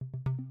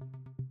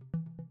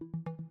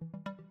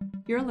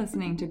You're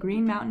listening to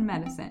Green Mountain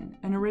Medicine,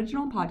 an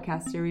original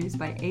podcast series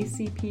by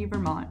ACP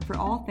Vermont for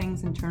all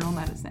things internal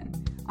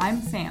medicine.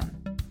 I'm Sam.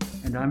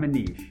 And I'm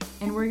Anish.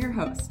 And we're your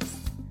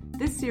hosts.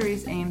 This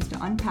series aims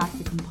to unpack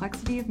the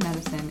complexity of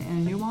medicine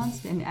in a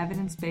nuanced and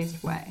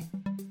evidence-based way.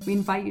 We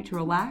invite you to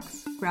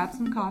relax, grab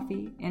some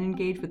coffee, and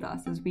engage with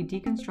us as we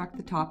deconstruct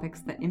the topics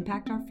that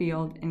impact our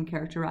field and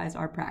characterize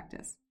our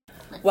practice.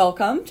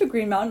 Welcome to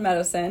Green Mountain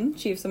Medicine,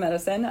 Chiefs of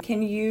Medicine.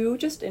 Can you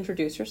just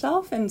introduce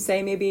yourself and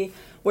say maybe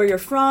where you're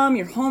from,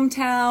 your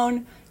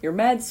hometown, your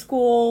med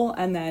school,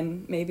 and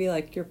then maybe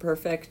like your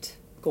perfect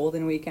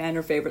golden weekend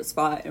or favorite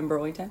spot in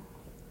Burlington?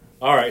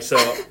 All right, so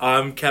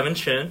I'm Kevin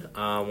Chin,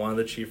 one of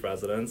the chief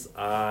residents.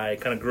 I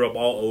kind of grew up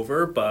all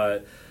over,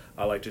 but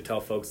I like to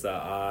tell folks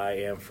that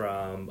I am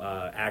from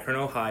Akron,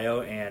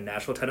 Ohio, and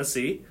Nashville,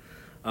 Tennessee.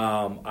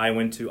 I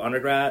went to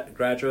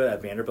graduate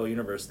at Vanderbilt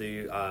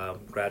University,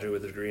 graduated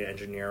with a degree in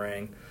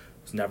engineering,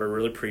 was never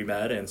really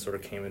pre-med and sort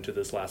of came into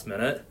this last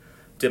minute.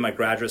 Did my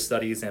graduate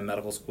studies in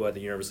medical school at the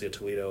University of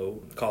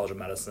Toledo College of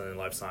Medicine and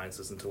Life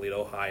Sciences in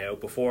Toledo, Ohio,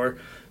 before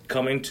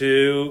coming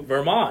to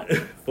Vermont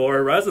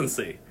for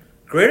residency.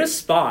 Greatest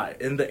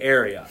spot in the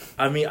area.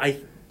 I mean,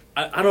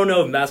 I don't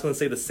know if Matt's going to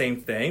say the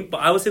same thing, but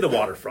I would say the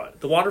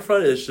waterfront. The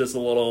waterfront is just a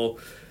little...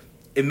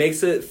 It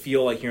makes it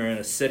feel like you're in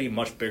a city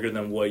much bigger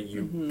than what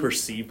you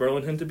perceive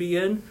Burlington to be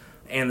in.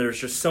 And there's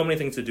just so many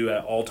things to do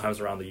at all times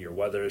around the year,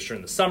 whether it's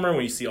during the summer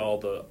when you see all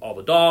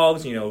the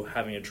dogs, you know,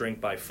 having a drink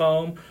by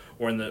foam,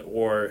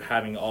 or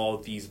having all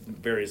of these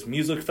various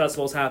music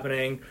festivals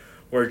happening,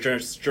 or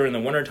just during the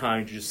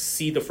wintertime, you just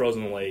see the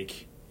frozen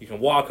lake. You can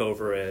walk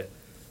over it,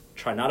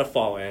 try not to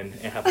fall in,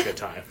 and have a good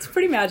time. It's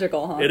pretty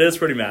magical, huh? It is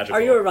pretty magical.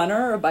 Are you a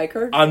runner or a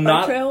biker? I'm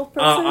not. Trail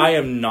person? I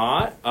am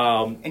not.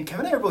 And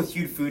Kevin and I are both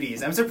huge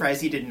foodies. I'm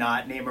surprised he did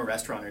not name a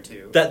restaurant or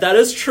two. That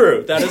is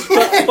true. That is true.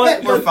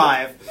 But or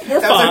five.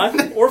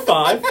 Or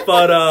five.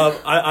 But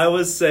I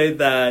would say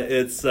that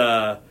it's.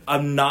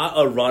 I'm not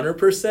a runner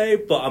per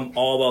se, but I'm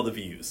all about the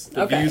views.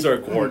 The views are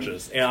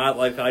gorgeous, and I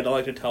like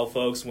to tell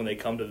folks when they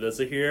come to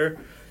visit here.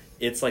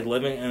 It's like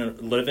living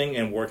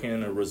and working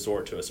in a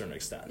resort to a certain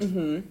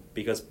extent,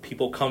 because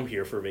people come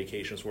here for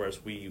vacations,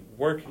 whereas we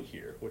work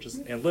here,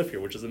 and live here,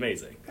 which is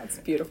amazing. That's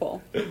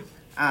beautiful.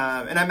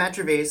 And I'm Matt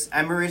Gervais.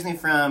 I'm originally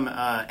from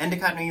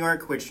Endicott, New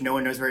York, which no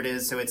one knows where it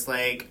is. So it's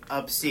like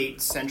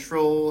upstate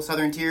central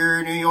southern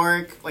tier New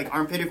York, like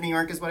armpit of New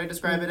York is what I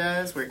describe it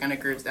as, where it kind of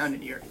curves down to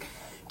New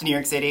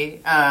York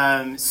City.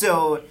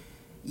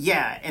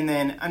 Yeah, and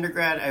then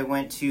undergrad, I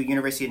went to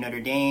University of Notre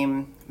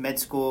Dame. Med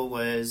school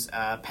was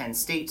Penn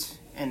State,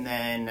 and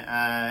then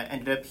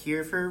ended up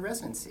here for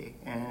residency,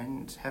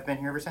 and have been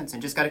here ever since.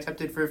 And just got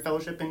accepted for a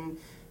fellowship in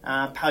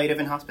palliative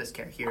and hospice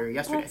care here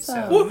yesterday.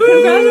 Awesome. So,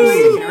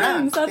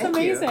 congratulations! That's Thank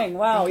amazing. You.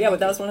 Wow, yeah, but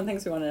that was one of the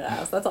things we wanted to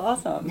ask. That's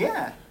awesome.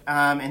 Yeah,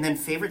 and then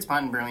favorite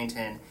spot in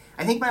Burlington.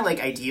 I think my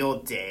ideal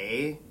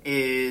day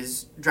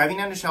is driving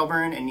down to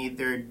Shelburne and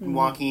either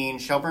walking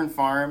Shelburne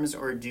Farms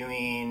or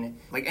doing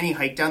any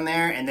hike down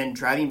there, and then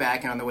driving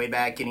back, and on the way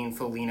back getting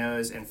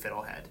Folino's and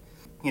Fiddlehead.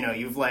 You know,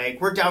 you've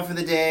worked out for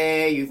the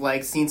day,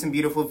 you've seen some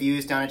beautiful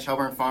views down at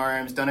Shelburne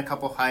Farms, done a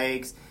couple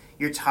hikes,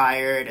 you're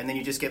tired, and then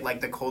you just get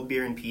the cold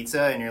beer and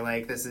pizza, and you're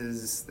like, this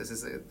is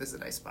a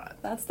nice spot.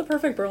 That's the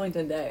perfect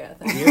Burlington day, I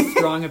think. Do you have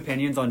strong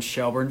opinions on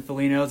Shelburne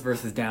Folino's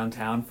versus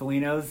downtown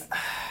Folino's?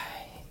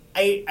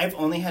 I've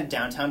only had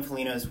downtown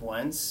Folino's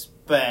once,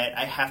 but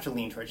I have to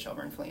lean towards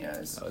Shelburne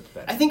Folino's. Oh, it's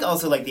better. I think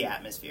also the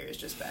atmosphere is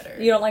just better.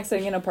 You don't like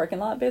sitting in a parking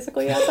lot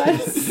basically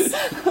outside?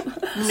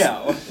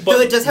 No.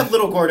 But it does have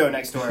Little Gordo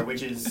next door,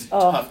 which is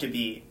tough to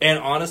beat. And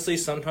honestly,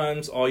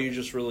 sometimes all you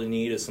just really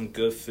need is some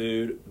good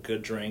food,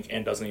 good drink, and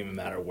it doesn't even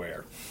matter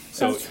where.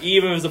 So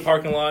even if it's a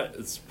parking lot,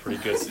 it's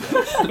pretty good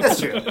stuff. That's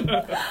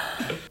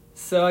true.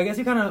 So I guess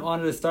we kind of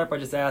wanted to start by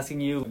just asking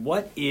you,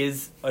 what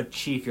is a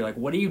chief?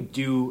 What do you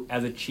do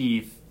as a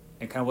chief,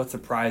 and kind of what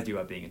surprised you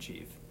about being a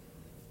chief?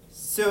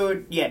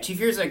 So, yeah, chief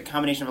here is a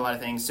combination of a lot of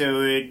things. So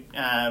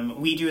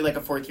we do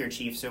a fourth-year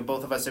chief, so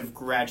both of us have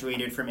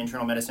graduated from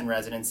internal medicine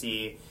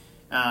residency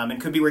and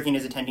could be working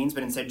as attendings,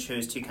 but instead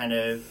chose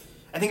to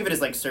I think of it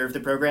as serve the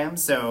program.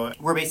 So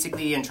we're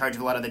basically in charge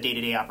of a lot of the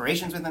day-to-day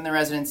operations within the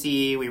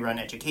residency. We run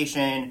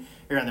education,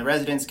 we run the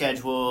resident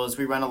schedules,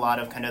 we run a lot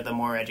of the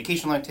more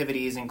educational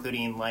activities,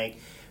 including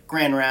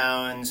grand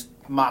rounds,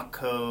 mock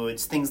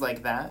codes, things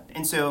like that.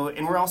 And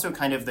we're also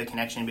the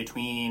connection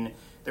between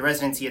the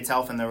residency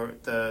itself and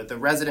the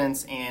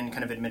residents and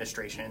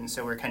administration.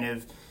 So we're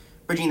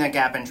bridging that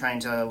gap and trying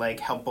to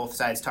help both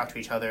sides talk to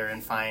each other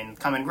and find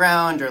common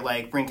ground, or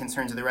bring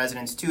concerns of the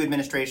residents to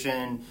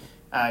administration.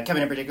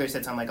 Kevin in particular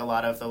sits on a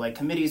lot of the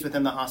committees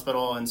within the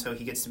hospital, and so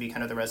he gets to be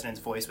the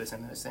resident's voice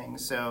within those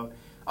things. So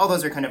all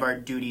those are our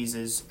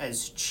duties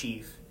as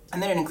chief.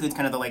 And then it includes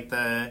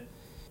the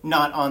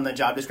not on the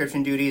job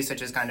description duties,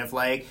 such as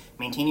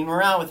maintaining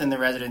morale within the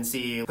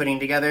residency, putting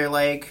together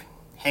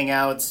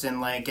hangouts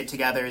and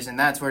get-togethers and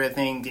that sort of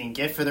thing, getting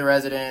gift for the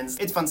residents.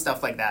 It's fun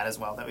stuff like that as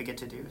well that we get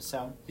to do.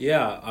 So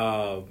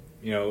yeah,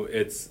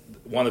 it's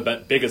one of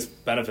the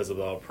biggest benefits of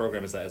the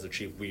program is that as a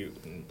chief,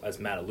 as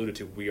Matt alluded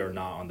to, we are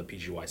not on the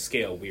PGY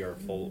scale. We are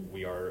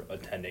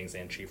attendings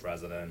and chief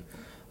resident.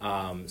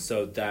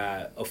 So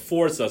that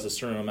affords us a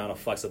certain amount of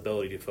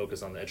flexibility to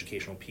focus on the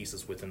educational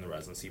pieces within the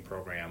residency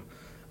program.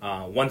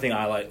 One thing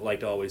I like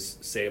to always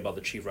say about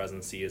the chief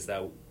residency is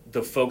that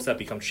the folks that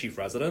become chief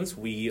residents,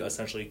 we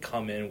essentially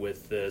come in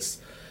with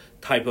this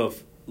type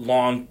of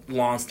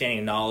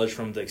long-standing knowledge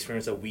from the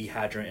experience that we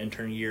had during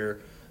intern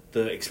year,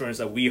 the experience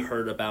that we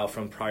heard about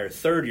from prior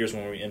third years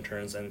when we were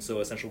interns, and so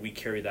essentially we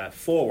carry that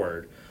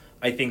forward.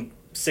 I think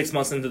 6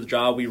 months into the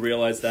job, we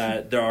realized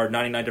that there are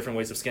 99 different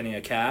ways of skinning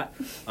a cat,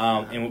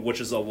 and which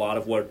is a lot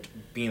of what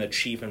being a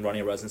chief and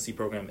running a residency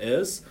program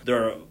is.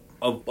 There are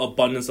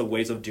abundance of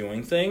ways of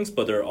doing things,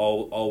 but there are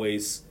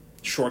always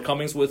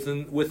shortcomings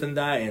within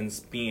that,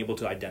 and being able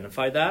to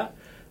identify that.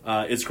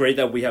 It's great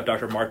that we have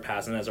Dr. Mark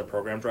Passon as our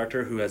program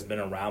director, who has been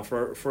around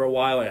for a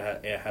while.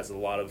 It has a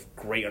lot of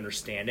great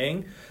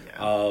understanding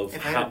of.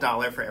 If I had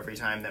 $1 for every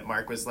time that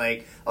Mark was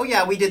like, "Oh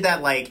yeah, we did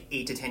that like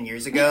 8 to 10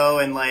 years ago,"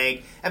 and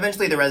like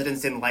eventually the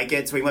residents didn't like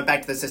it, so we went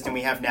back to the system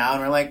we have now,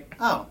 and we're like,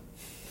 "Oh,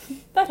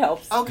 that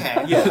helps."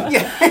 Okay,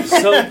 yeah.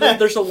 So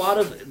there's a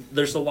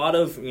lot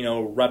of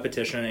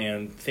repetition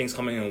and things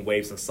coming in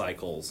waves and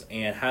cycles,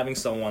 and having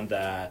someone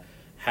that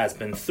has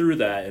been through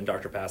that in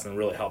Dr. Passon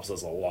really helps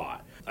us a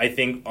lot. I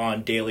think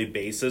on daily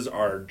basis,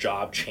 our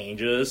job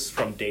changes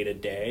from day to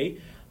day.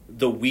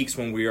 The weeks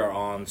when we are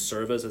on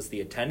service as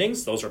the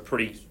attendings, those are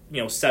pretty,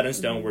 set in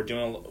stone. We're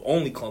doing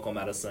only clinical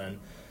medicine,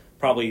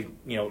 probably,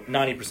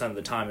 90% of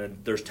the time,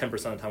 and there's 10%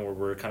 of the time where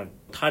we're kind of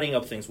tidying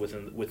up things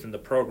within the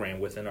program,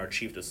 within our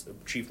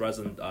chief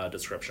resident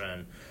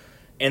description.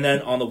 And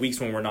then on the weeks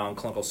when we're not on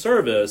clinical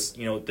service,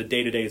 the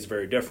day-to-day is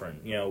very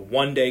different.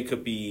 One day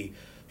could be,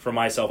 for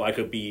myself, I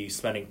could be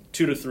spending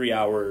 2 to 3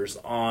 hours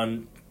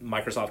on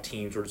Microsoft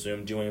Teams or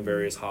Zoom doing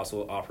various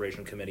hospital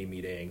operation committee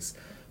meetings,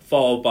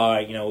 followed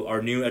by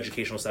our new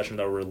educational session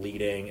that we're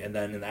leading, and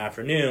then in the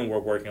afternoon we're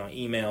working on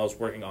emails,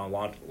 working on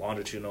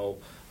longitudinal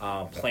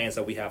plans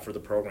that we have for the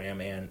program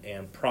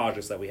and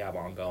projects that we have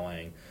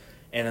ongoing.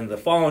 And then the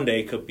following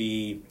day could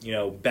be,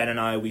 Ben and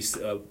I,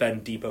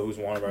 Ben Depot, who's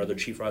one of our other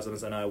chief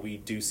residents, and I, we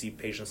do see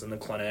patients in the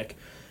clinic.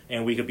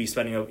 And we could be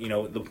spending,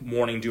 the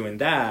morning doing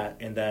that,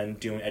 and then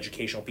doing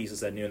educational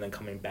pieces at noon, and then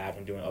coming back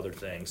and doing other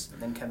things.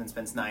 And then Kevin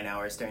spends 9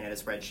 hours staring at a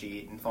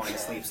spreadsheet and falling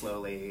asleep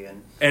slowly,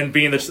 and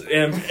being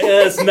and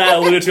as Matt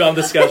alluded to, I'm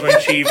the scheduling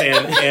chief,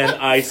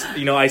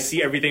 and I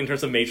see everything in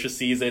terms of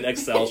matrices and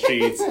Excel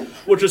sheets,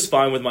 which is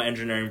fine with my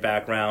engineering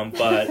background.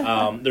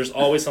 But there's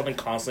always something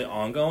constantly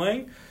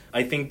ongoing.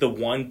 I think the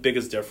one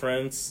biggest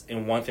difference,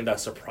 and one thing that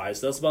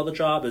surprised us about the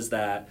job, is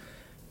that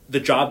the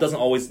job doesn't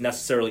always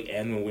necessarily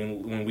end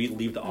when we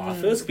leave the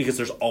office, because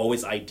there's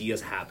always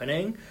ideas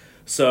happening.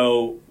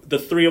 So the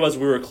three of us,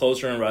 we were close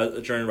during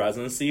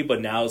residency,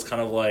 but now it's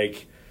kind of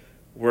like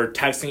we're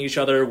texting each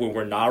other when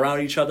we're not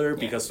around each other,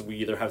 because we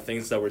either have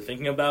things that we're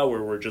thinking about,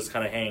 or we're just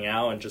kind of hanging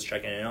out and just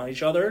checking in on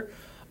each other.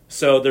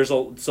 So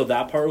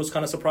that part was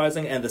kind of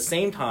surprising. And at the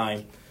same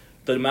time,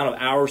 the amount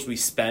of hours we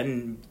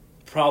spend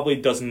probably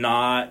is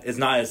not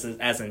as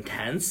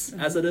intense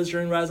as it is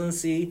during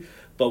residency,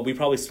 but we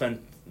probably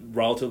spend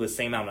relatively the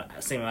same amount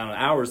of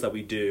hours that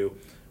we do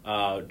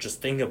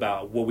just thinking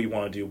about what we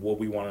want to do, what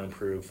we want to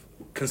improve,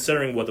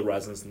 considering what the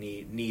residents'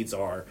 needs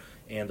are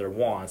and their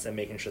wants, and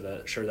making sure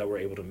that we're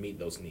able to meet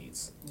those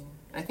needs. Yeah.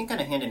 I think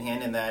kind of hand in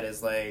hand in that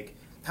is like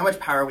how much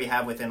power we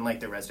have within like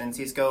the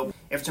residency scope.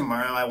 If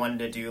tomorrow I wanted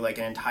to do like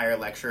an entire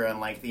lecture on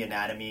like the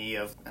anatomy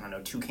of,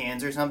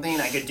 toucans or something,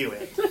 I could do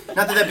it.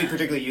 Not that that'd be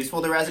particularly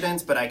useful to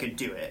residents, but I could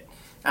do it.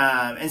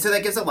 And so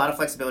that gives a lot of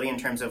flexibility in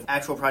terms of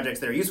actual projects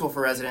that are useful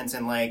for residents.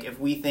 And like if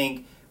we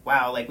think,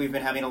 wow, like we've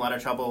been having a lot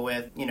of trouble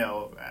with, having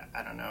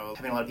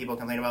a lot of people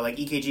complain about like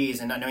EKGs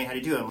and not knowing how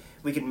to do them,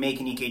 we could make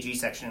an EKG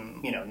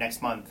section,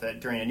 next month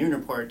during a noon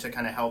report to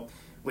kind of help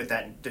with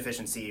that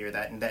deficiency or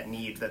that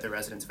need that the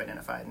residents have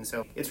identified. And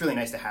so it's really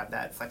nice to have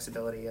that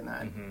flexibility and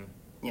that,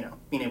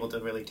 being able to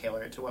really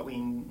tailor it to what we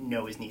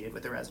know is needed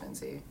with the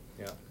residency.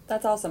 Yeah.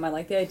 That's awesome. I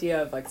like the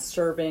idea of like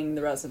serving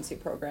the residency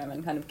program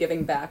and kind of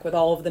giving back with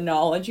all of the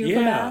knowledge you've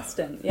amassed.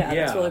 And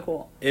that's really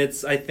cool.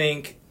 I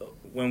think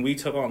when we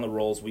took on the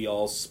roles, we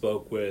all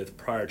spoke with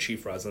prior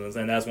chief residents,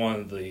 and that's one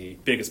of the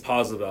biggest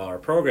positives about our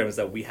program is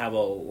that we have a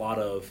lot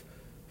of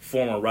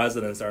former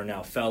residents that are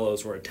now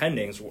fellows or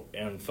attendings,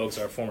 and folks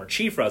that are former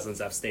chief residents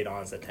that have stayed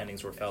on as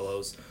attendings or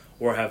fellows,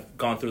 or have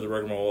gone through the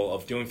rigmarole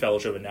of doing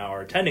fellowship and now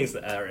are attendings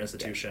at our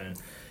institution.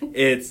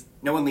 It's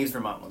no one leaves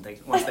Vermont once they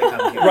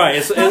come here. Right.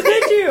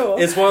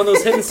 It's one of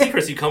those hidden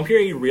secrets. You come here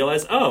and you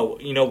realize,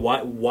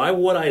 why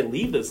would I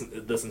leave this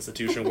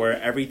institution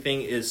where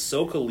everything is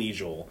so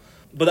collegial?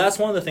 But that's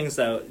one of the things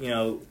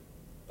that,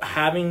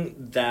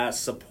 having that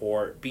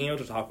support, being able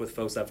to talk with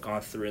folks that have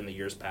gone through in the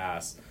years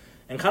past,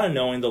 and kind of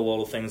knowing the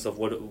little things of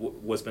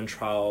what's been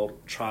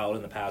trialed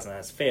in the past and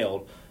has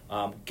failed,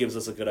 gives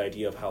us a good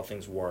idea of how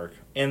things work.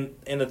 And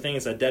the thing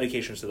is that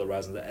dedication to the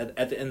residents,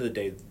 at the end of the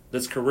day,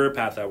 this career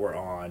path that we're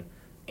on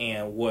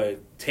and what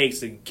it takes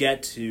to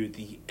get to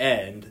the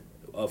end,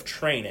 of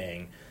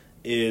training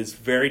is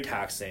very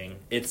taxing.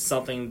 It's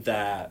something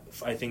that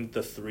I think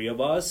the three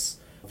of us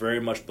very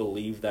much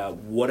believe that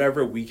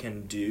whatever we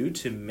can do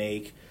to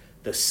make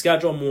the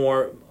schedule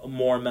more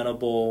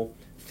amenable,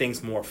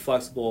 things more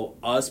flexible,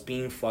 us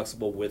being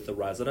flexible with the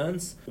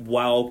residents,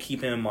 while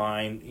keeping in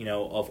mind,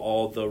 of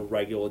all the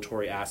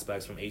regulatory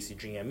aspects from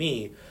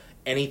ACGME,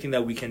 anything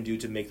that we can do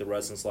to make the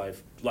residents'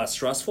 life less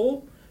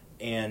stressful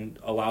and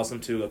allows them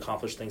to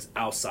accomplish things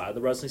outside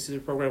the residency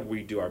program,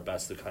 we do our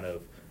best to kind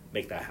of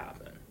make that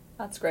happen.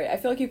 That's great. I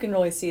feel like you can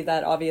really see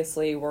that.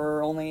 Obviously,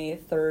 we're only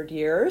third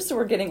year, so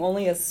we're getting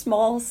only a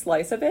small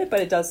slice of it, but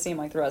it does seem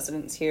like the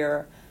residents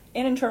here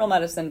in internal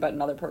medicine, but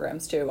in other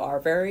programs too, are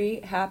very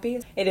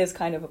happy. It is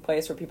kind of a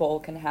place where people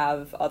can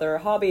have other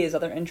hobbies,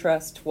 other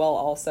interests, while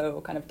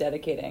also kind of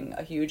dedicating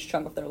a huge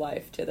chunk of their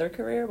life to their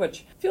career,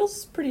 which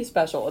feels pretty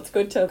special. It's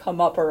good to come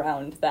up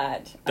around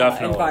that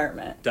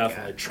environment.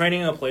 Definitely.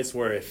 Training in a place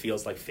where it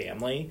feels like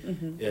family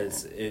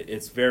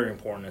it's very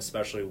important,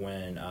 especially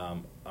when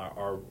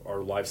our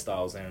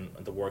lifestyles and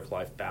the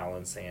work-life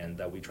balance and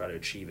that we try to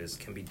achieve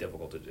can be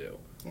difficult to do.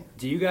 Yeah.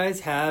 Do you guys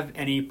have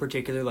any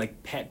particular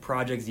pet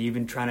projects you've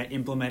been trying to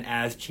implement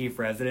as chief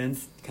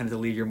residents, kind of to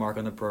leave your mark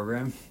on the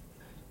program?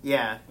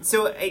 Yeah.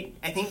 So I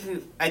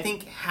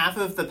think half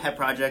of the pet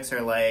projects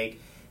are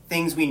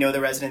things we know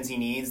the residency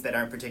needs that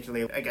aren't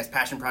particularly,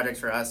 passion projects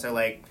for us. So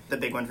the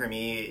big one for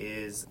me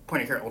is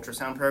point of care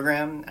ultrasound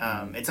program.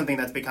 It's something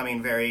that's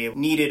becoming very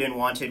needed and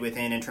wanted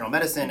within internal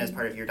medicine as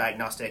part of your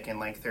diagnostic and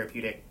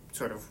therapeutic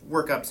sort of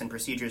workups and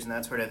procedures and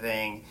that sort of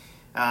thing.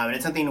 And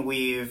it's something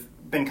we've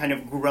been kind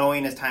of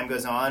growing as time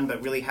goes on,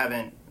 but really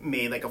haven't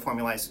made a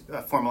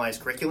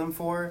formalized curriculum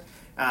for.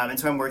 And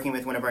so I'm working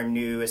with one of our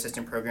new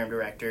assistant program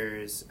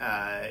directors.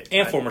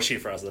 And former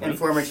chief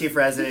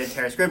resident,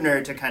 Tara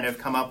Scribner, to kind of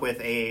come up with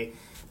a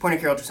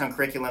point-of-care ultrasound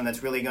curriculum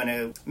that's really going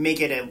to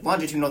make it a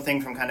longitudinal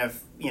thing from kind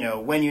of,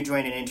 when you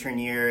join an intern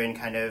year and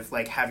kind of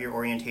have your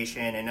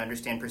orientation and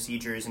understand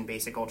procedures and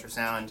basic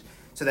ultrasound,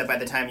 so that by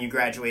the time you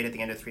graduate at the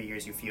end of 3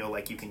 years, you feel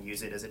like you can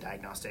use it as a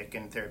diagnostic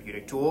and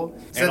therapeutic tool.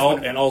 So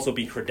and also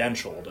be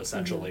credentialed,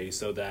 essentially,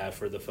 so that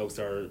for the folks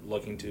that are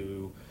looking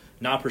to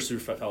not pursue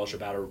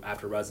fellowship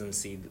after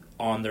residency,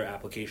 on their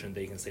application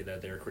they can say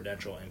that they're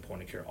credentialed in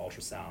point-of-care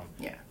ultrasound.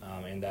 Yeah.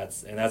 And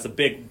that's a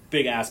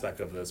big aspect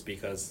of this,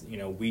 because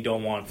we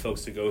don't want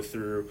folks to go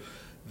through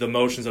the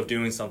motions of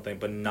doing something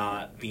but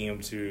not be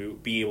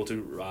able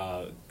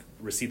to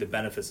receive the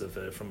benefits of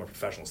it from a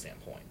professional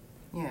standpoint.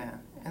 Yeah.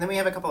 And then we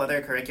have a couple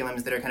other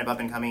curriculums that are kind of up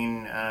and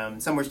coming.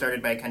 Some were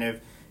started by kind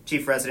of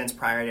chief residents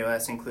prior to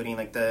us, including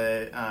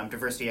the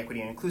diversity, equity,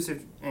 and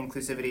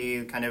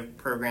inclusivity kind of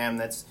program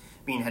that's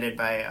being headed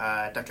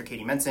by Dr.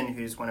 Katie Menson,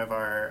 who's one of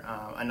our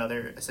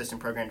another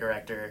assistant program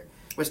director.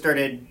 Was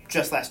started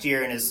just last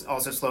year and is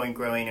also slow and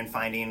growing and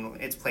finding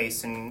its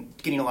place and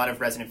getting a lot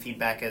of resident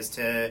feedback as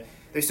to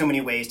there's so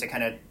many ways to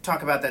kind of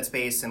talk about that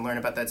space and learn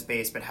about that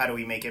space, but how do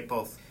we make it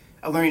both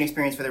a learning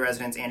experience for the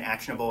residents and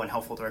actionable and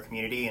helpful to our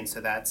community? And so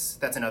that's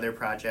another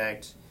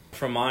project.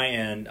 From my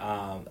end,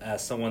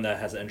 as someone that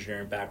has an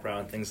engineering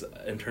background, things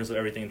in terms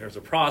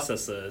of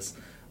processes,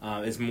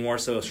 is more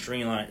so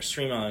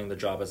streamlining the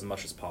job as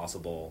much as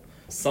possible.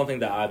 Something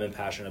that I've been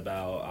passionate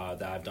about,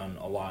 that I've done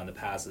a lot in the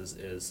past,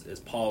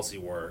 is policy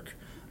work.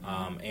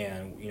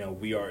 And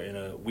we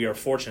are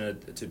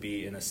fortunate to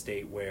be in a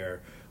state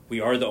where we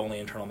are the only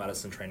internal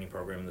medicine training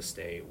program in the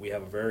state. We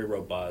have a very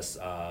robust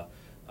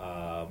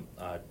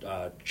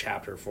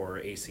chapter for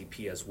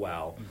ACP as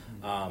well.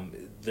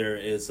 There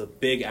is a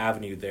big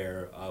avenue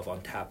there of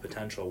untapped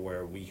potential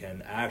where we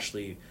can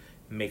actually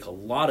make a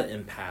lot of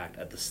impact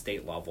at the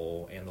state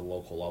level and the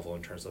local level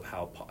in terms of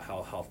how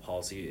health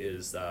policy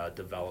is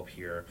developed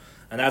here,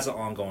 and that's an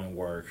ongoing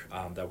work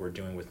that we're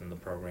doing within the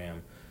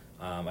program.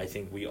 I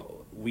think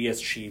we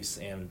as chiefs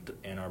and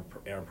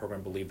our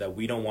program believe that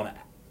we don't want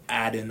to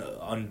add an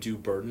undue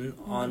burden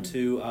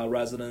onto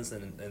residents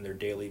and their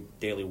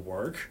daily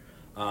work.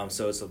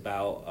 So it's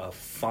about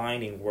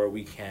finding where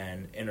we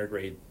can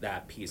integrate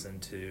that piece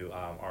into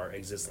our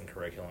existing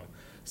curriculum.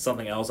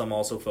 Something else I'm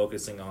also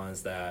focusing on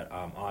is that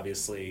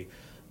obviously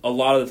a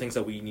lot of the things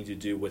that we need to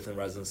do within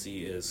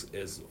residency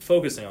is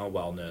focusing on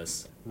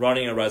wellness.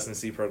 Running a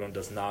residency program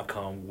does not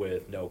come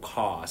with no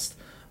cost.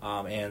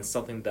 And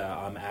something that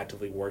I'm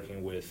actively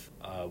working with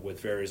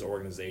various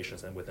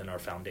organizations and within our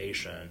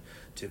foundation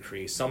to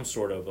create some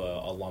sort of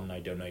a alumni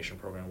donation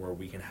program where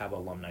we can have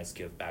alumni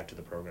give back to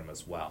the program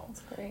as well.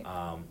 That's great.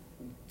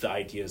 The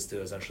idea is to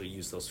essentially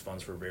use those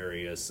funds for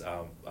various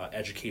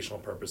educational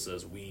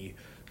purposes. We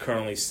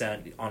currently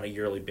send on a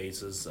yearly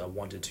basis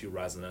 1 to 2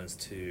 residents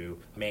to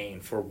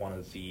Maine for one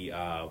of the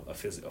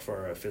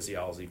for a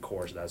physiology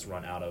course that's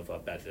run out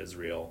of Beth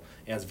Israel,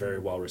 and it's very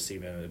well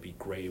received, and it'd be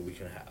great if we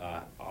can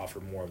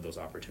offer more of those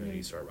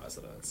opportunities to our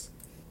residents.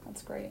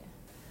 That's great.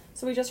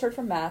 So we just heard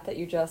from Matt that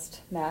you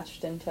just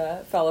matched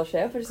into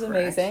fellowship, which is Correct.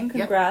 amazing.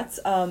 Congrats.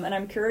 Yep. And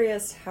I'm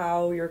curious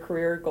how your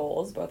career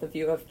goals, both of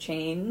you, have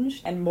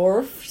changed and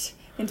morphed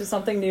into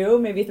something new,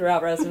 maybe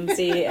throughout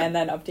residency and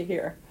then up to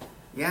here.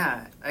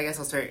 Yeah, I guess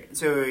I'll start.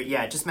 So,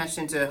 yeah, just matched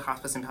into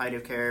hospice and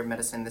palliative care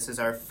medicine. This is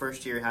our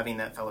first year having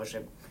that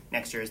fellowship.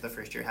 Next year is the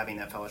first year having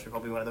that fellowship.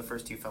 I'll be one of the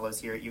first 2 fellows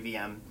here at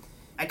UVM.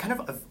 I kind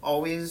of have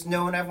always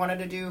known I've wanted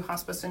to do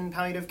hospice and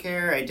palliative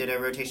care. I did a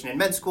rotation in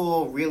med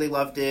school, really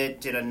loved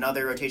it. Did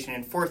another rotation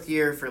in 4th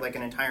year for like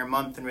an entire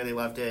month and really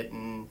loved it.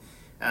 And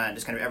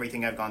just kind of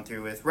everything I've gone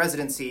through with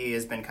residency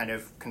has been kind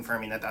of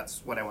confirming that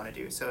that's what I want to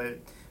do. So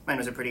mine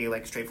was a pretty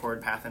like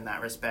straightforward path in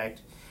that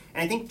respect.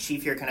 And I think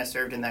Chief here kind of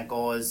served in that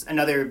goal as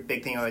another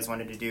big thing I always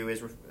wanted to do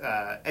is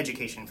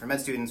education for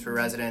med students, for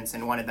residents,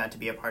 and wanted that to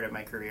be a part of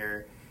my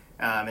career.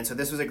 And so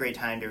this was a great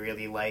time to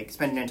really like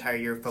spend an entire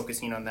year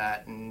focusing on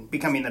that and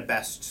becoming the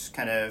best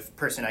kind of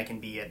person I can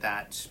be at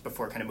that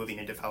before kind of moving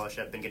into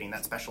fellowship and getting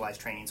that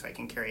specialized training so I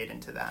can carry it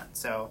into that.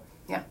 So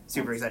yeah,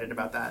 super excited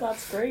about that.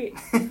 That's great.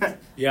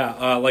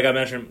 Yeah, like I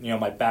mentioned,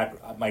 my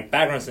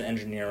background's in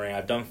engineering.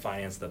 I've done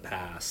finance in the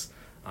past.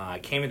 I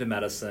came into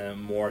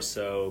medicine more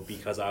so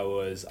because I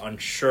was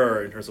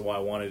unsure in terms of what I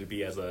wanted to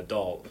be as an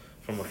adult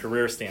from a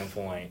career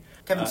standpoint.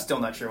 Kevin's still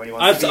not sure what he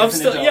wants to be I'm as an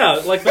still, adult.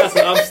 yeah, like that's,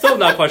 I'm still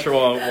not quite sure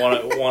what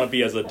I want to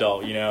be as an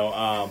adult.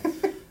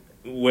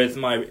 With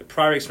my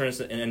prior experience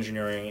in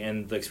engineering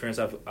and the experience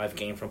I've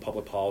gained from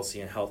public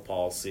policy and health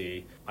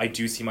policy, I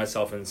do see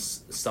myself in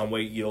some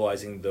way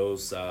utilizing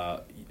those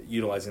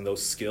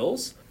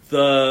skills.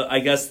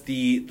 I guess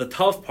the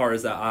tough part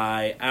is that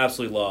I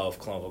absolutely love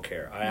clinical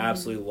care. I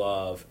absolutely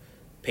love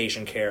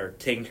patient care,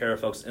 taking care of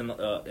folks in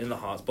the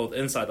hospital, both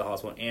inside the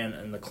hospital and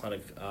in the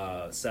clinic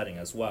setting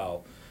as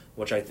well,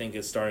 which I think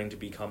is starting to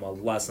become a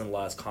less and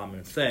less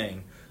common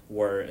thing,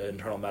 where an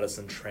internal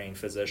medicine trained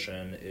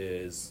physician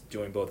is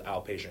doing both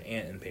outpatient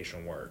and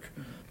inpatient work.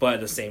 But at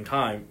the same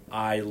time,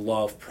 I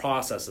love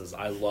processes.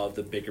 I love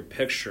the bigger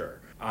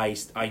picture. I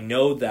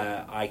know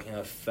that I can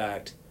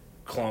affect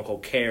clinical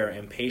care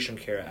and patient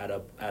care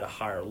at a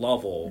higher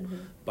level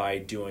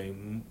by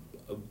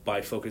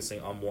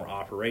focusing on more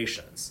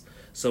operations.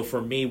 So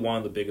for me, one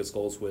of the biggest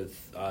goals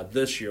with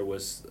this year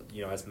was,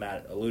 as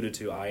Matt alluded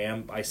to,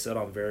 I sit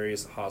on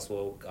various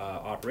hospital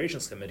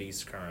operations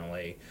committees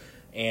currently,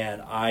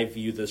 and I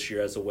view this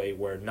year as a way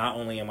where not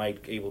only am I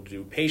able to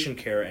do patient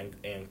care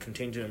and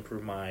continue to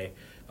improve my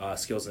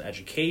skills in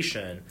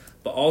education,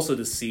 but also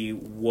to see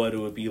what it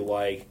would be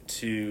like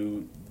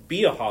to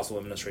be a hospital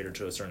administrator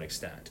to a certain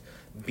extent.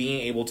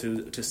 Being able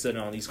to sit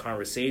on these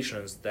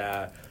conversations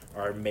that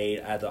are made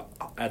at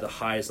the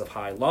highest of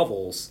high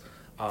levels,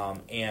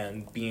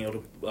 and being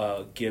able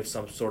to give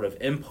some sort of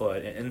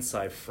input and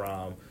insight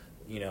from,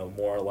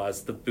 more or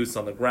less the boots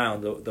on the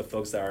ground, the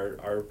folks that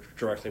are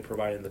directly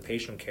providing the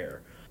patient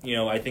care.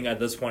 I think at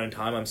this point in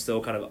time, I'm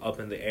still kind of up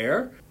in the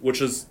air,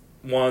 which is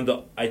one of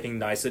the, I think,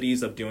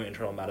 niceties of doing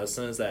internal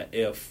medicine is that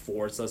it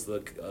affords us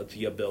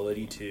the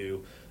ability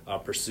to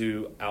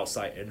pursue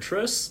outside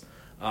interests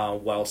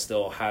while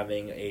still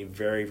having a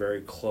very,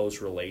 very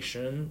close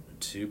relation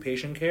to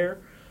patient care.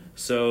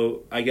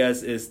 So I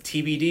guess it's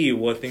TBD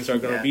what things are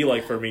going to be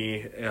like for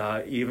me,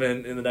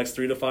 even in the next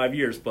 3 to 5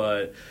 years.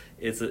 But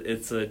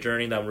it's a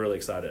journey that I'm really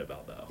excited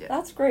about, though. Yeah.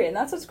 That's great, and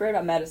that's what's great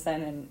about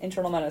medicine and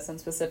internal medicine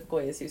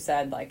specifically, as you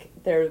said. Like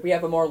we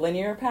have a more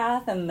linear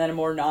path and then a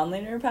more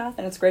non-linear path,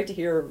 and it's great to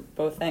hear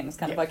both things.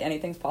 Kind of like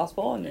anything's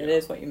possible, and it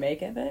is what you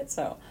make of it.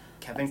 So.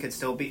 Kevin could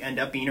still end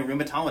up being a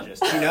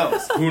rheumatologist. Who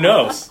knows? Who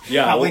knows?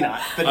 Yeah, Probably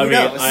not. But who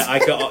knows? I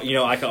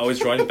could always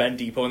join Ben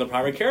Depot in the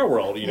primary care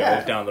world,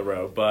 down the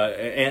road. But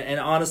and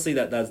honestly,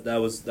 that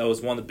was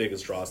one of the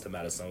biggest draws to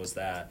medicine was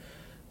that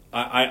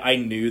I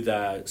knew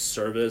that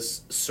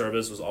service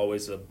was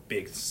always a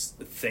big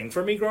thing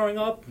for me growing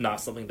up.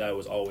 Not something that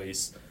was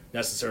always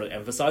necessarily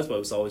emphasized, but it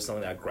was always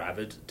something that I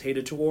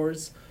gravitated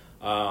towards.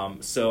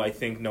 So I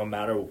think no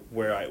matter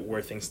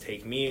where things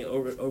take me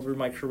over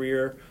my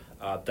career,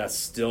 that's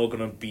still going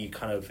to be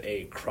kind of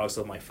a crux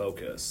of my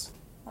focus.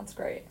 That's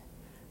great.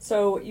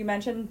 So you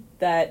mentioned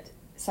that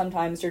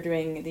sometimes you're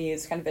doing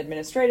these kind of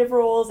administrative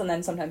roles, and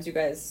then sometimes you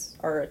guys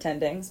are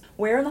attendings.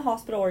 Where in the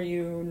hospital are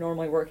you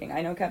normally working?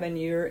 I know, Kevin,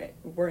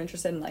 we're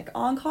interested in like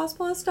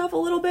onc-hospitalist stuff a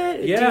little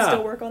bit. Yeah. Do you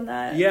still work on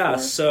that? Yeah,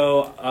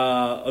 so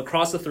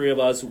across the three of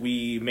us,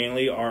 we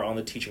mainly are on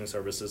the teaching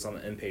services on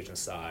the inpatient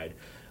side.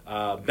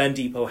 Ben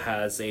Depot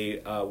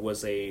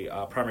was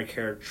a primary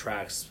care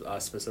track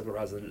specific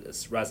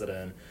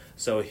resident,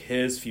 so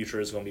his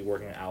future is going to be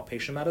working in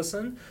outpatient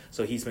medicine.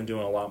 So he's been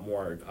doing a lot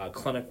more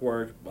clinic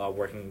work,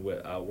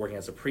 working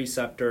as a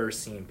preceptor,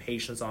 seeing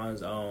patients on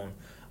his own,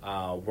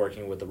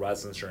 working with the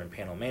residents during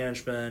panel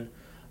management.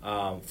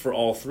 For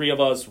all three of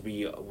us,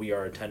 we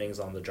are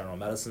attendings on the general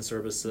medicine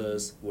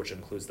services, which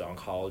includes the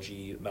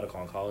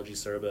medical oncology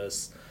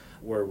service,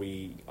 where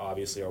we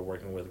obviously are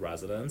working with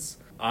residents.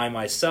 I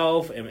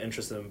myself am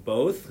interested in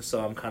both,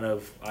 so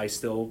I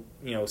still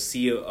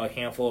see a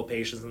handful of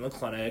patients in the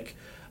clinic,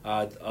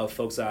 of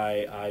folks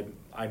I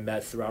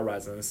met throughout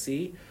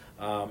residency,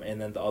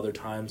 and then the other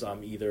times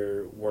I'm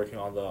either working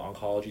on the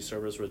oncology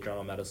service or the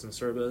general medicine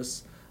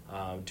service,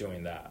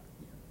 doing that.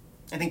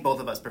 I think both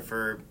of us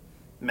prefer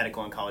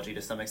medical oncology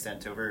to some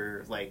extent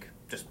over like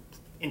just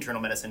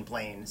internal medicine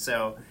plain.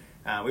 So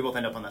we both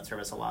end up on that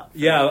service a lot.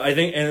 Yeah, I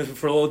think, and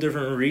for a little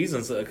different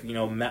reasons.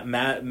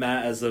 Matt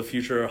as a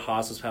future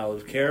hospice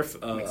palliative care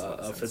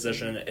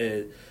physician,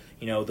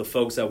 the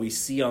folks that we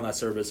see on that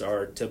service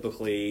are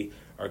typically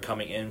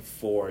coming in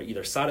for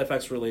either side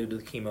effects related to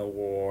the chemo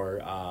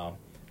or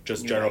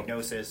just general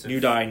new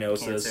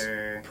diagnosis,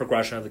 cancer.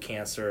 Progression of the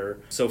cancer.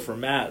 So for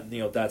Matt,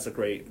 that's a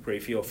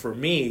great field. For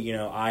me,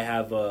 I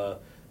have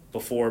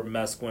before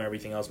med school and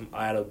everything else,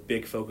 I had a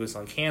big focus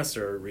on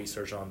cancer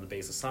research on the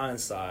basic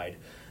science side.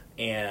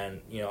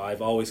 And,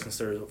 I've always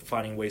considered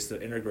finding ways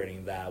to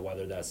integrating that,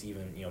 whether that's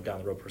even, down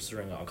the road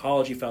pursuing an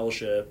oncology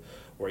fellowship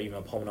or even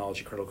a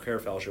pulmonology critical care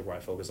fellowship where I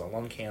focus on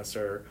lung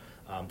cancer.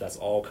 That's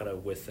all kind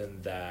of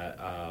within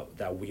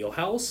that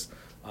wheelhouse.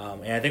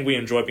 And I think we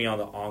enjoy being on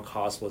the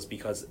onc-hospice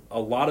because a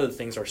lot of the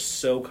things are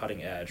so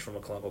cutting edge from a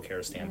clinical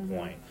care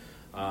standpoint.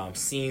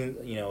 Seeing,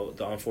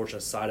 the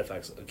unfortunate side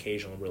effects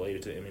occasionally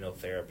related to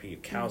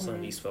immunotherapy,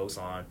 counseling these folks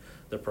on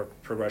the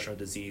progression of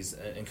disease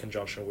in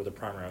conjunction with a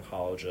primary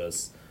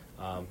oncologist.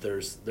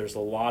 There's a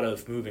lot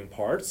of moving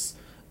parts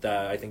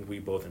that I think we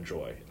both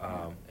enjoy.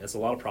 It's a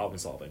lot of problem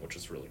solving, which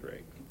is really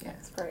great. Yeah,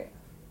 it's great.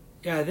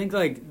 Yeah, I think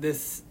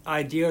this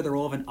idea of the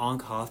role of an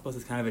onc-hospitalist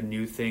is kind of a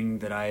new thing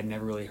that I had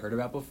never really heard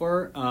about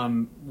before.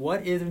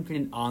 What is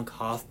between an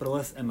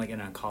onc-hospitalist and an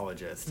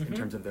oncologist in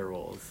terms of their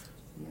roles?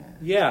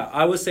 Yeah,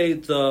 I would say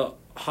the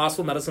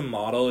hospital medicine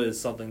model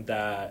is something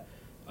that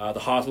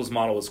the hospitalist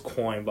model was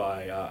coined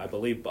by, I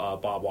believe,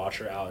 Bob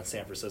Watcher out in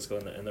San Francisco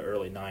in the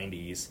early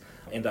 90s.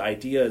 And the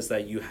idea is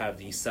that you have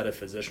these set of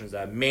physicians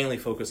that mainly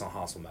focus on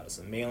hospital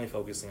medicine, mainly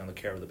focusing on the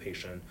care of the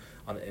patient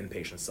on the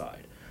inpatient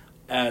side.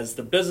 As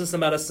the business of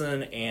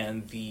medicine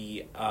and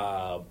the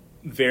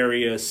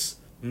various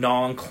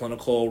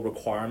non-clinical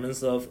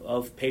requirements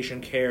of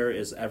patient care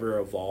is ever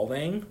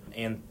evolving,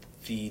 and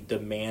the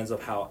demands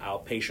of how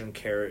outpatient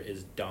care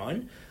is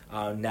done,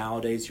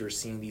 nowadays you're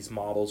seeing these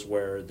models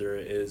where there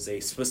is a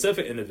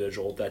specific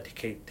individual that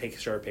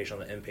takes care of a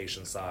patient on the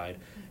inpatient side,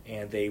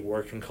 and they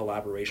work in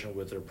collaboration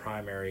with their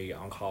primary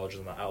oncologist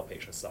on the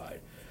outpatient side.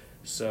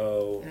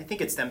 So, and I think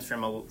it stems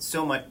from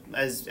so much,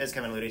 as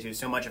Kevin alluded to,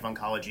 so much of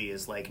oncology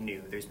is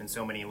new. There's been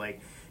so many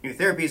new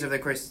therapies over the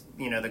course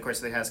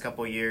of the past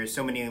couple of years.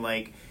 So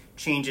many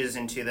changes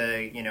into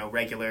the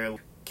regular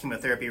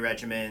chemotherapy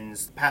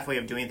regimens, pathway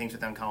of doing things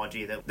with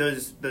oncology that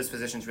those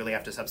physicians really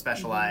have to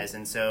subspecialize.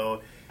 And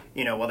so,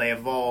 while they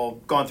have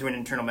all gone through an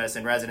internal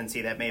medicine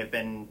residency that may have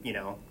been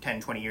 10,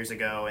 20 years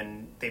ago,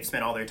 and they've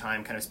spent all their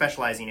time kind of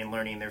specializing and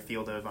learning their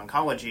field of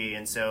oncology,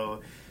 and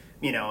so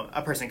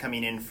a person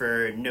coming in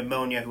for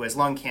pneumonia who has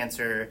lung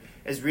cancer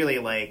is really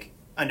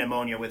a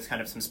pneumonia with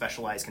kind of some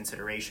specialized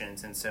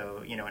considerations. And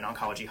so, an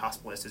oncology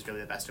hospitalist is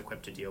really the best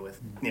equipped to deal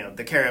with,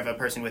 the care of a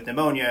person with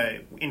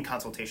pneumonia in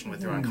consultation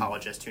with their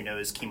oncologist who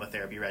knows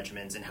chemotherapy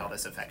regimens and how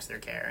this affects their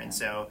care. And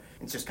so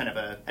it's just kind of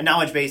a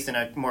knowledge-based and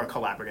a more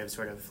collaborative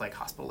sort of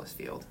hospitalist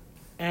field.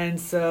 And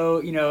so,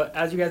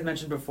 as you guys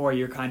mentioned before,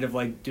 you're kind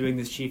of doing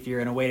this chief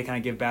year in a way to kind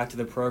of give back to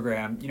the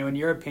program. In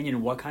your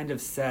opinion, what kind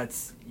of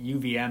sets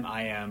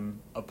UVM-IM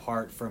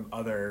apart from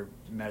other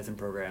medicine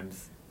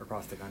programs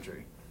across the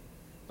country?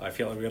 I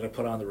feel like we're going to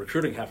put on the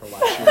recruiting hat from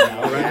last year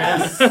now,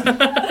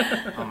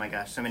 right? Oh my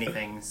gosh, so many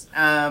things.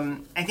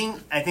 I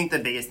think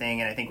the biggest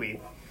thing, and I think we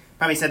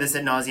probably said this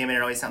ad nauseum, and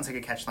it always sounds like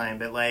a catchline,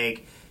 but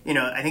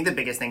I think the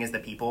biggest thing is the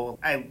people.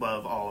 I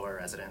love all of our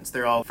residents.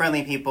 They're all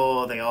friendly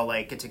people. They all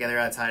get together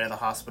outside of the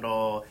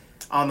hospital.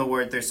 On the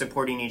ward, they're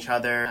supporting each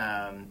other,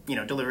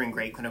 delivering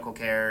great clinical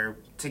care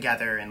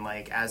together and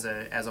as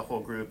a whole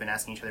group and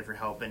asking each other for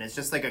help. And it's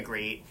just a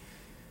great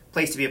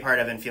place to be a part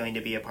of and feeling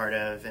to be a part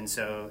of. And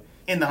so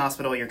in the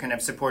hospital, you're kind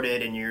of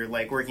supported and you're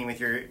working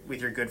with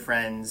your good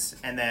friends.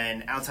 And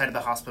then outside of the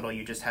hospital,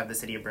 you just have the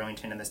city of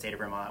Burlington and the state of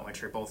Vermont,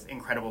 which are both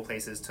incredible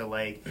places to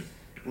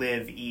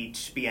live,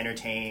 eat, be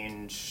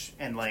entertained,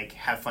 and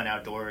have fun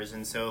outdoors.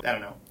 And so I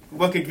don't know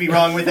what could be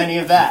wrong with any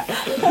of that.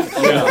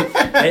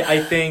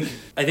 I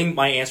think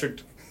my answer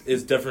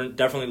is definitely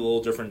a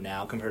little different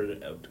now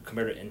compared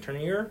to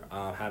intern year,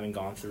 having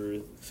gone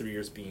through 3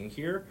 years being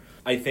here.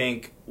 I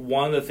think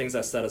one of the things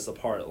that set us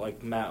apart,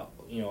 like Matt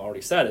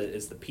already said, it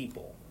is the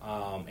people,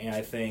 and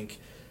I think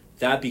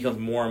that becomes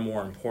more and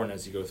more important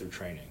as you go through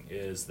training.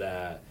 Is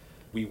that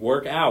we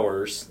work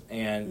hours,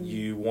 and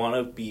you want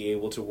to be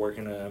able to work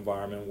in an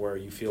environment where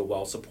you feel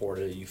well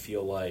supported. You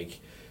feel like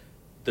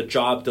the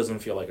job doesn't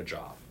feel like a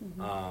job.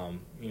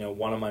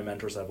 One of my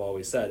mentors have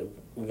always said,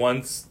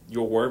 once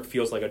your work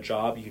feels like a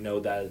job,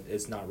 that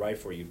it's not right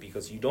for you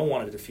because you don't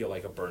want it to feel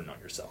like a burden on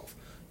yourself.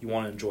 You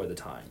want to enjoy the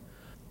time.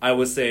 I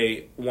would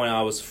say when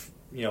I was,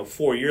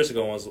 4 years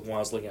ago when I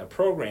was looking at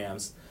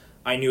programs,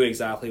 I knew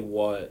exactly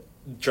what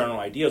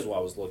general ideas what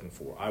I was looking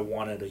for. I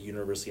wanted a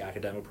university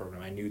academic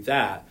program. I knew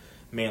that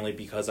mainly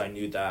because I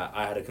knew that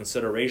I had a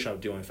consideration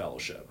of doing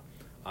fellowship.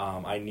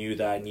 I knew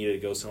that I needed to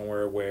go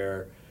somewhere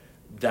where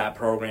that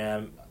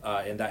program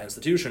in that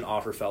institution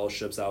offered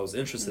fellowships I was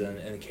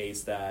interested in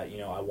case that,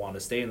 I want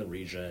to stay in the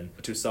region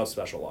to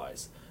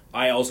subspecialize.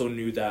 I also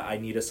knew that I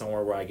needed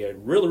somewhere where I get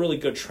really, really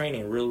good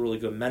training, really, really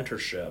good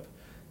mentorship,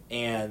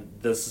 And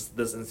this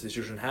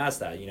institution has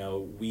that.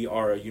 We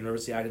are a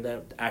university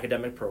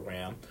academic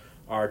program.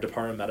 Our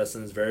Department of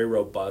Medicine is very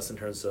robust in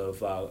terms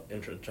of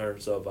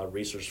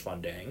research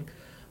funding.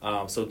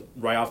 So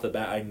right off the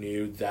bat, I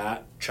knew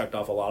that checked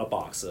off a lot of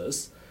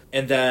boxes.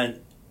 And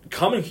then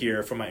coming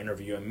here for my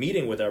interview and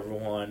meeting with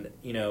everyone,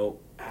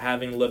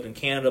 having lived in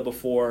Canada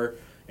before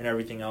and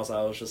everything else,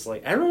 I was just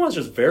like, everyone's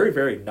just very,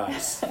 very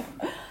nice.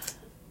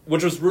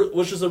 Which is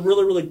a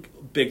really, really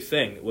big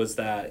thing, was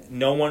that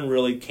no one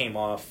really came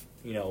off,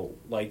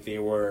 like they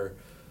were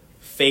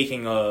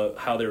faking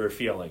how they were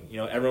feeling.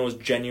 Everyone was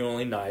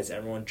genuinely nice.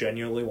 Everyone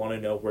genuinely wanted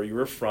to know where you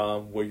were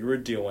from, what you were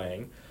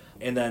doing.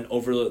 And then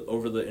over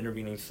the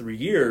intervening 3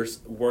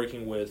 years,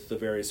 working with the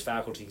various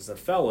faculties and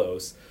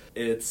fellows,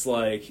 it's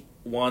like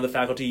one of the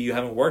faculty you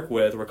haven't worked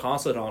with, we're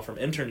constantly on from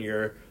intern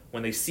year,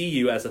 when they see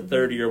you as a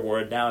third year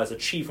ward, now as a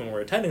chief when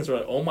we're attending, so we're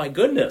like, oh my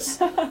goodness,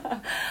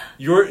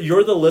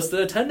 you're the listed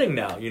attending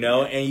now,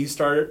 and you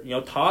start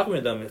talking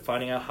with them and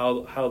finding out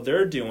how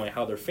they're doing,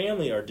 how their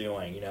family are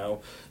doing,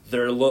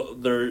 their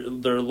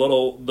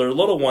little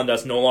one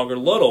that's no longer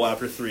little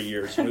after 3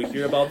 years. You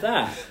hear about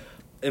that.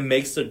 It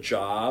makes the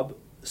job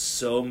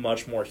so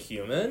much more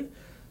human.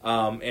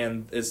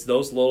 And it's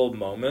those little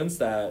moments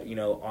that,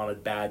 on a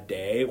bad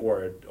day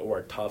or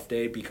a tough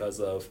day because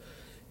of,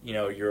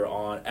 you're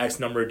on X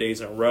number of days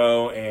in a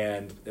row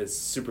and it's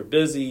super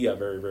busy, you have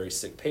very, very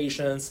sick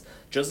patients.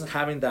 Just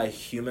having that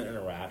human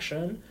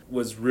interaction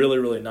was really,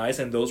 really nice.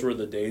 And those were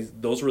the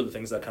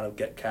things that kind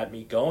of kept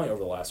me going over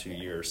the last few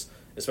years,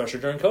 especially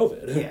during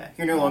COVID. Yeah,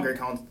 you're no longer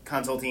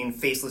consulting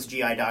faceless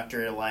GI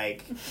doctor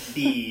like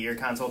B. You're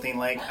consulting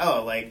like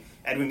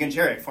Edwin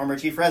Goncharic, former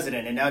chief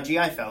resident and now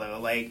GI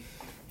fellow.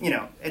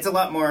 It's a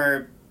lot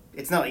more,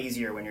 it's not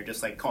easier when you're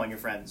just calling your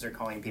friends or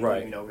calling people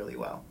you know really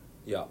well.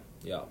 Yeah.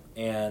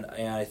 And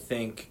I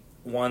think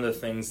one of the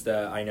things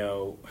that I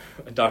know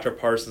Dr.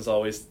 Parsons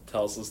always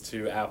tells us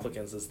to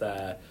applicants is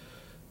that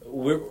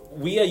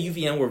we at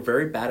UVM, we're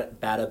very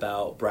bad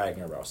about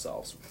bragging about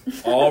ourselves.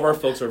 All of our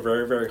folks are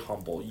very, very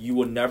humble. You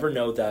would never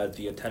know that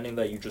the attending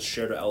that you just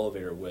shared an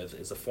elevator with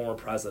is a former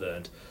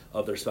president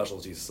of their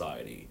specialty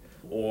society.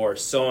 Or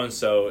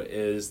so-and-so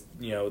is,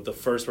 the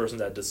first person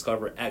that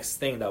discovered X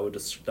thing that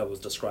was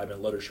described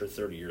in literature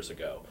 30 years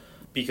ago.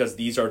 Because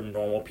these are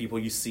normal people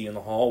you see in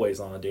the hallways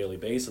on a daily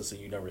basis, and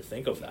you never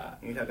think of that.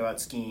 You talk about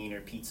skiing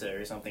or pizza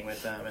or something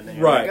with them, and then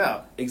you're right. like,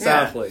 oh.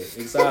 Exactly.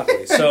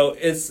 So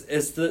there's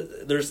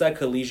that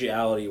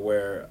collegiality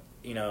where,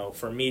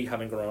 for me,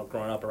 having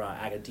grown up around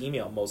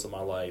academia most of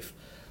my life,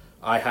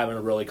 I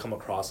haven't really come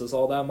across this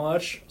all that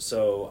much.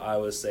 So I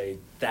would say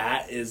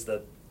that's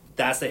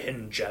the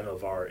hidden gem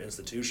of our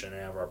institution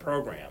and of our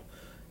program,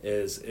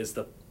 is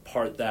the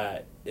part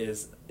that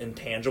is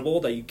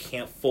intangible, that you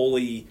can't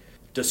fully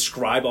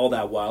describe all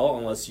that well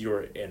unless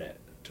you're in it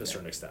to a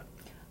certain extent.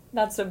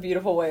 That's a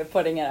beautiful way of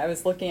putting it. I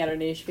was looking at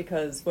Anish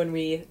because when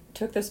we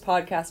took this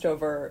podcast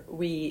over,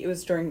 it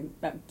was during,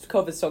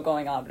 COVID's still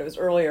going on, but it was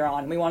earlier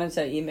on. We wanted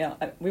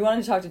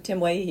to talk to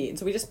Tim Leahy, and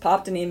so we just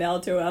popped an email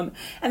to him.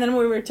 And then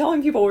when we were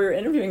telling people we were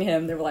interviewing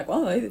him, they were like,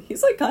 well,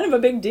 he's kind of a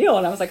big deal.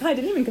 And I was like, I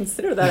didn't even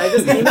consider that. I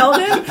just emailed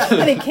him,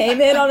 and he came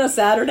in on a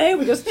Saturday.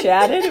 We just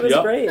chatted. It was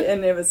great.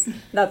 And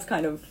that's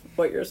kind of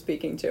what you're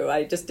speaking to.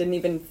 I just didn't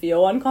even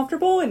feel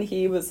uncomfortable, and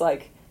he was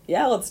like,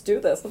 yeah, let's do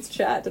this. Let's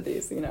chat to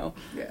these,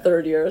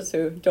 third years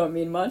who don't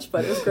mean much,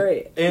 but it was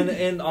great.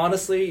 And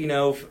honestly,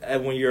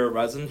 when you're a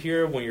resident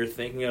here, when you're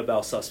thinking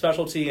about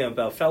subspecialty and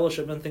about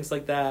fellowship and things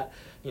like that,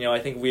 I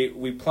think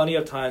we plenty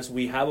of times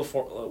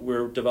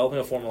we're developing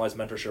a formalized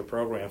mentorship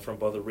program from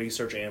both a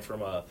research and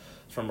from a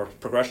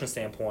progression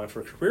standpoint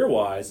for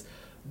career-wise.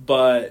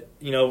 But,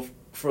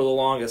 for the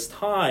longest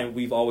time,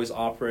 we've always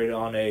operated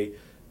on a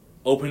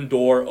open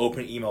door,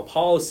 open email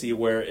policy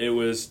where it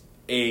was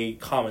a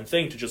common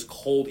thing to just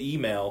cold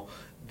email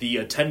the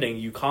attending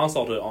you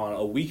consulted on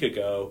a week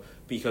ago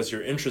because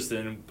you're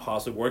interested in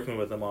possibly working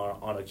with them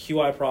on a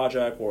QI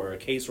project or a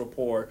case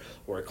report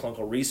or a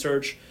clinical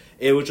research.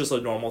 It was just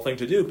a normal thing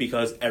to do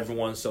because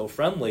everyone's so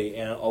friendly,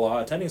 and a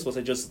lot of attendings will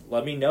say, just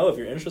let me know if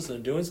you're interested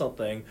in doing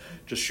something,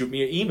 just shoot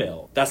me an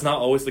email. That's not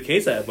always the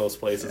case at most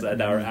places that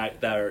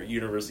are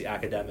university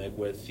academic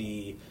with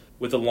the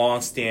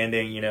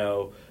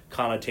long-standing,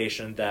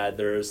 connotation that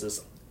there's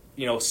this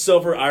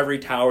silver ivory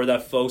tower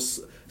that folks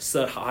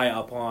sit high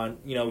up on.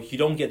 You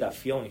don't get that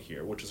feeling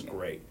here, which is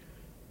great.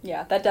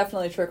 Yeah, that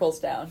definitely trickles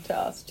down to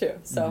us too.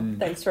 So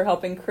thanks for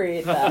helping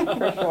create that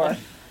for sure.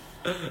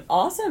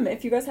 Awesome.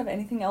 If you guys have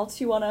anything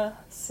else you want to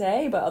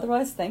say, but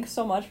otherwise, thanks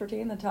so much for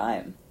taking the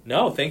time.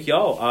 No, thank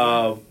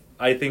y'all.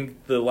 I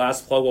think the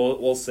last plug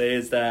we'll say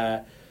is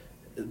that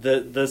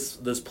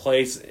this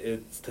place,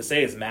 to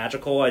say is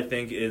magical, I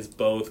think is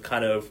both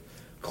kind of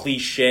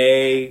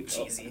cliche,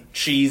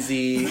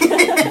 cheesy,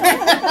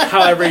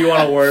 however you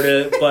want to word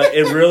it, but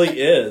it really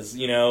is.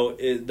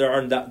 There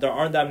aren't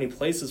that many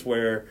places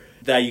where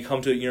that you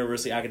come to a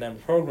university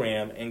academic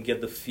program and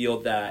get the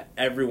feel that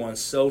everyone's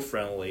so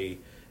friendly.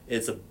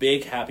 It's a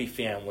big happy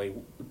family,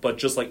 but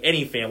just like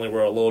any family,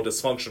 we're a little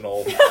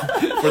dysfunctional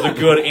for the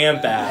good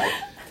and bad.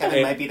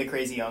 Kevin might be the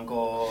crazy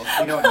uncle.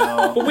 We don't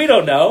know. But we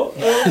don't know.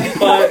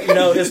 But,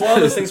 it's one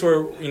of those things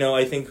where,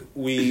 I think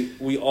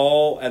we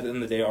all, at the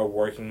end of the day, are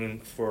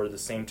working for the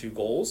same two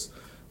goals,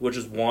 which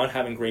is, one,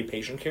 having great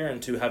patient care,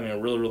 and two, having a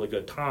really, really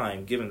good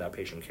time giving that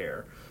patient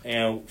care.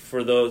 And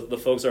for the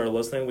folks that are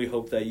listening, we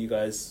hope that you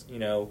guys,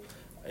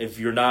 if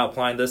you're not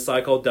applying this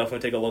cycle, definitely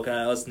take a look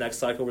at us next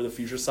cycle or the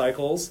future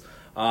cycles.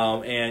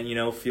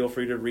 And, feel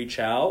free to reach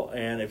out.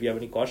 And if you have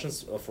any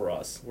questions for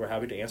us, we're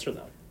happy to answer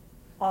them.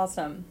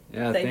 Awesome.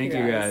 Yeah, thank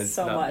you guys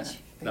so much.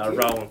 Not a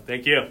problem.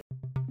 Thank you.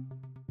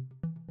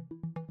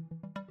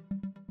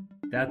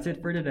 That's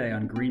it for today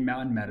on Green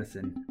Mountain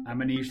Medicine. I'm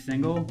Anish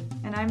Singhal.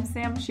 And I'm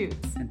Sam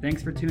Schutz. And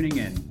thanks for tuning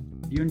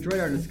in. If you enjoyed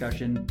our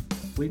discussion,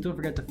 please don't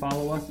forget to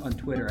follow us on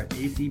Twitter at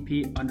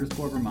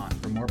ACP_Vermont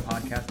for more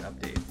podcast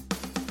updates.